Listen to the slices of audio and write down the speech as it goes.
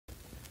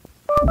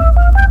How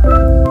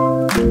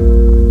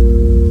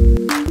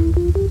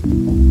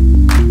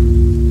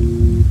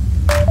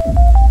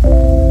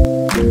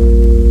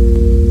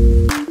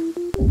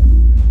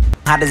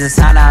does it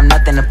sound? I'm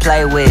nothing to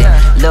play with.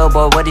 Lil'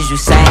 boy, what is you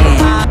saying?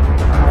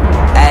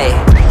 Hey,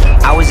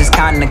 I was just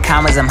counting the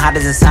commas. I'm hot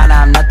as a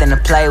sauna, I'm nothing to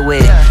play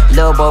with.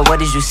 Lil' boy,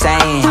 what is you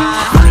saying?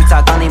 Money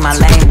talk, only my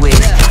language.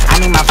 I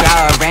need my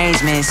flower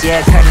arrangements.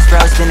 Yeah, Curtis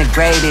Rose been the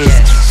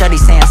greatest. Shorty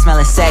say I'm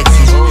smelling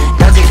sexy.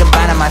 Don't take a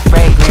bite of my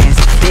fragrance.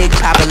 Big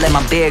Papa let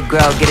my beard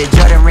grow. Get a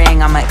Jordan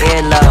ring on my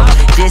earlobe.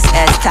 This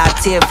S top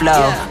tier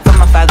flow. From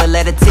my father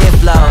let a tear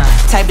flow.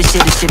 Type of shit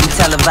that should be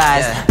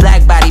televised.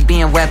 Black body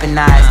being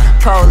weaponized.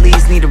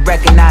 Police need to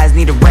recognize,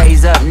 need to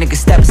raise up, nigga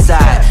step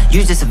aside.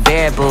 You just a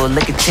variable,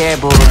 looking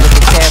terrible,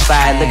 looking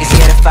terrified, looking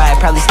scared of fight,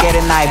 probably scared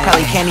at night,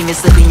 probably can't even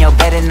sleep in your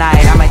bed at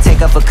night. I might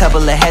take up a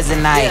couple of heads at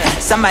night.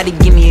 Somebody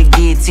give me a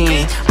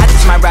guillotine, I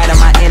just might ride on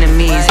my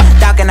enemies.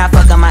 Dog and I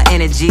fuck on my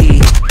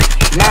energy.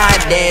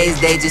 Nowadays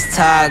they just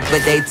talk,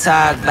 but they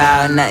talk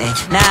about nothing.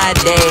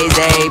 Nowadays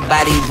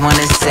everybody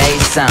wanna say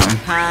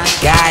something.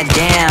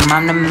 Goddamn,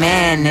 I'm the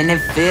man and it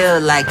feel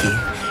like it.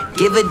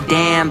 Give a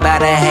damn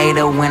about a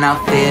hater when I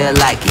feel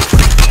like it.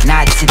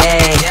 Not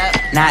today,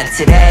 not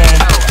today,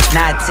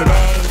 not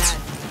today.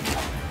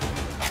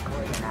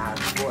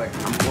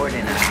 I'm bored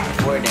in the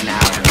house, bored in the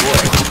house,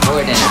 bored.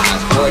 Bored in the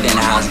house, bored in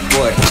the house,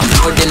 bored. I'm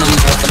bored in the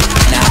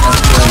motherfucking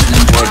house, bored.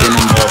 I'm bored in the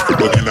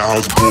motherfucking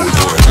house, bored.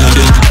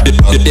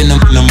 In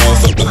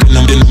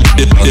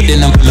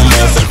the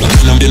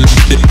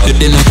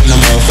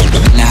motherfucker,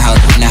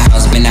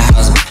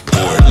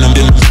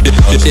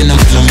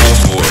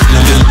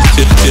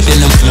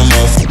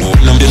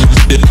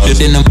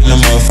 in the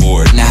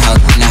motherfucker, in the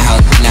house, in the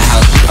house, in the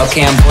house.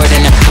 Okay, I'm bored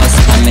in the house,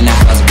 I'm in the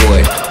house.